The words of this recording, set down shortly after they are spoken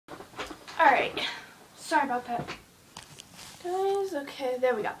Alright. Sorry about that. Guys, okay,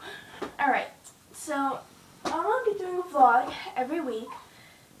 there we go. Alright, so I'm going to be doing a vlog every week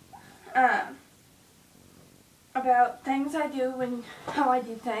about things I do and how I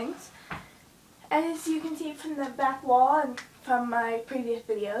do things. As you can see from the back wall and from my previous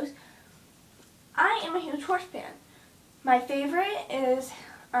videos, I am a huge horse fan. My favorite is,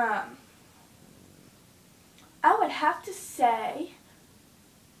 I would have to say,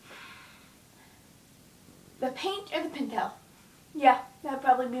 the Paint or the Pinto. Yeah, that would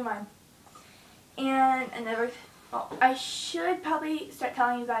probably be mine. And well, I should probably start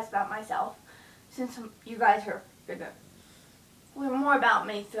telling you guys about myself, since you guys are going to learn more about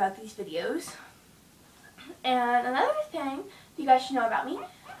me throughout these videos. And another thing you guys should know about me,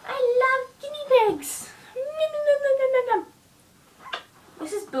 I love guinea pigs.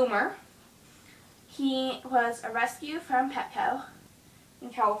 This is Boomer. He was a rescue from Petco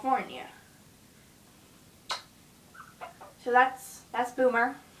in California. So that's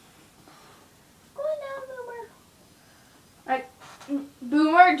Boomer. Go on now, Boomer. Right,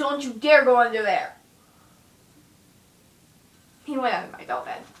 Boomer, don't you dare go under there. He went under my doll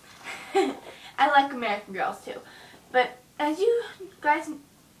bed. I like American Girls too. But as you guys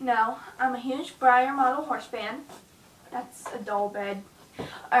know, I'm a huge Breyer model horse fan. That's a doll bed.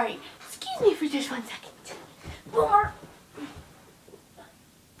 Alright, excuse me for just 1 second. Boomer!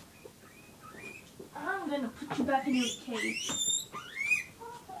 I'm gonna put you back in your cage.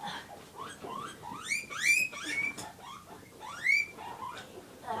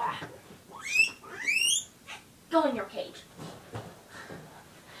 Go in your cage.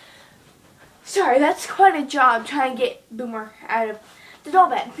 Sorry, that's quite a job trying to get Boomer out of the doll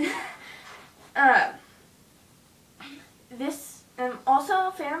bed. I'm also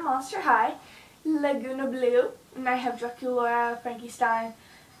a fan of Monster High, Laguna Blue, and I have Dracula, Frankenstein,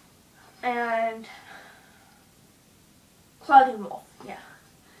 and Claudine Wolf, yeah.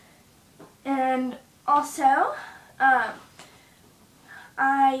 And also,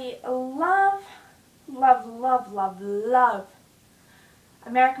 I love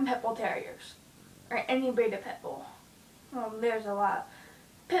American Pit Bull Terriers, or any breed of Pit Bull. Well, there's a lot.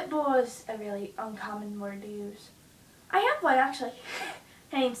 Pit Bull is a really uncommon word to use. I have one actually.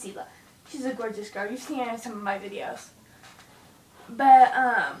 Her name's Sela. She's a gorgeous girl. You've seen her in some of my videos. But,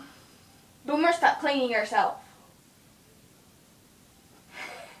 Boomer, stop cleaning yourself.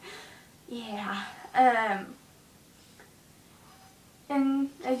 Yeah. And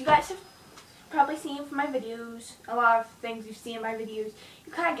as you guys have probably seen from my videos, a lot of things you see in my videos,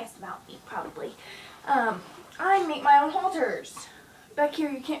 you kind of guessed about me, probably. I make my own halters. Back here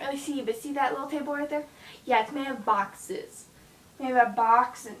you can't really see, but see that little table right there? Yeah, it's made of boxes. Made of a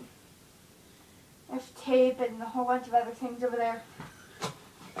box, and there's tape and a whole bunch of other things over there.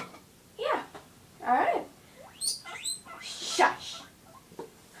 Yeah. Alright. Shush.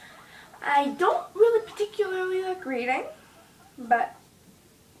 I don't really particularly like reading, but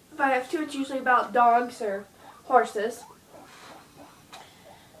if I have to, it's usually about dogs or horses.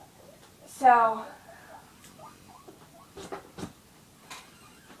 So,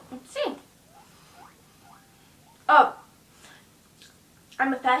 let's see. Oh,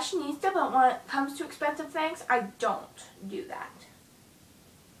 I'm a fashionista, but when it comes to expensive things, I don't do that.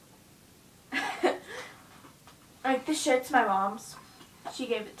 Like this shirt's my mom's. She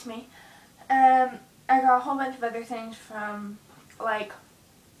gave it to me. I got a whole bunch of other things from, like,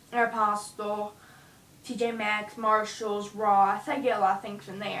 Aeropostale, TJ Maxx, Marshalls, Ross. I get a lot of things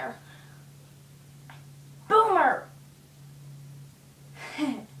from there. Boomer!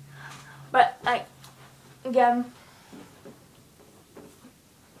 But, like, again,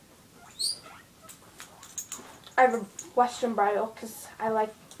 I have a Western bridle because I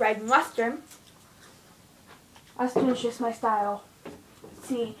like riding Western. Western is just my style.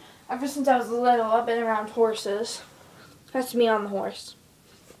 See, ever since I was little, I've been around horses. That's me on the horse.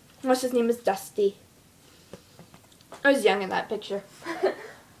 What's his name is Dusty. I was young in that picture. I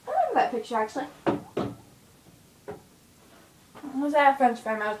remember that picture, actually. Was that a French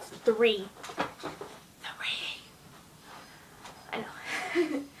fry? I was 3. 3. I know.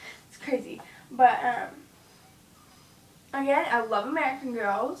 It's crazy. But, again, I love American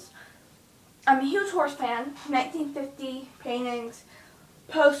Girls. I'm a huge horse fan. 1950 paintings,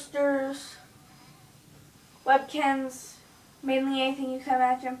 posters, webcams, mainly anything you can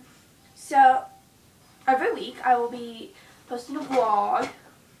imagine. So, every week I will be posting a vlog.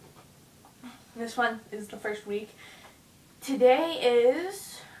 This one is the first week. Today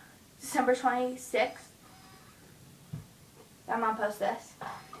is December 26th. I'm gonna post this.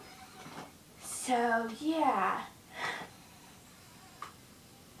 So, yeah.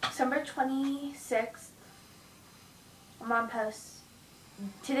 So December 26th. I'm on post.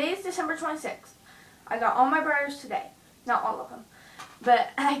 Today is December 26th. I got all my brothers today. Not all of them.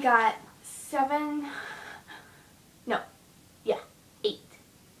 But I got 8.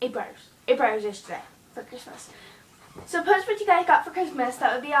 8 brothers. 8 brothers yesterday for Christmas. So post what you guys got for Christmas.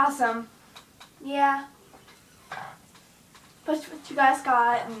 That would be awesome. Yeah. Post what you guys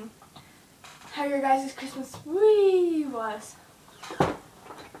got and how your guys' Christmas was.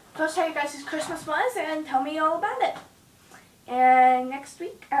 Post how your guys' Christmas was and tell me all about it. And next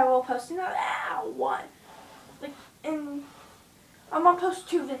week I will post another one. I'm gonna post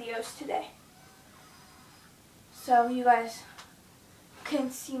 2 videos today. So you guys can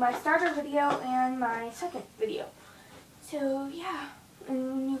see my starter video and my second video. So yeah,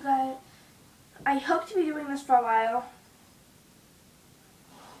 and you guys, I hope to be doing this for a while.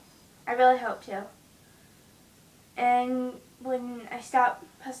 I really hope to. And when I stop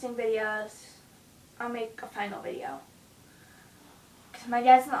posting videos, I'll make a final video. Because my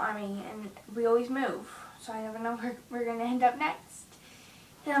dad's in the Army and we always move, so I never know where we're going to end up next.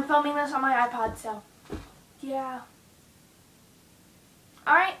 And I'm filming this on my iPod, so yeah.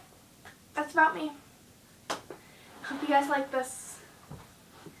 Alright, that's about me. Hope you guys like this.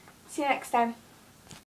 See you next time.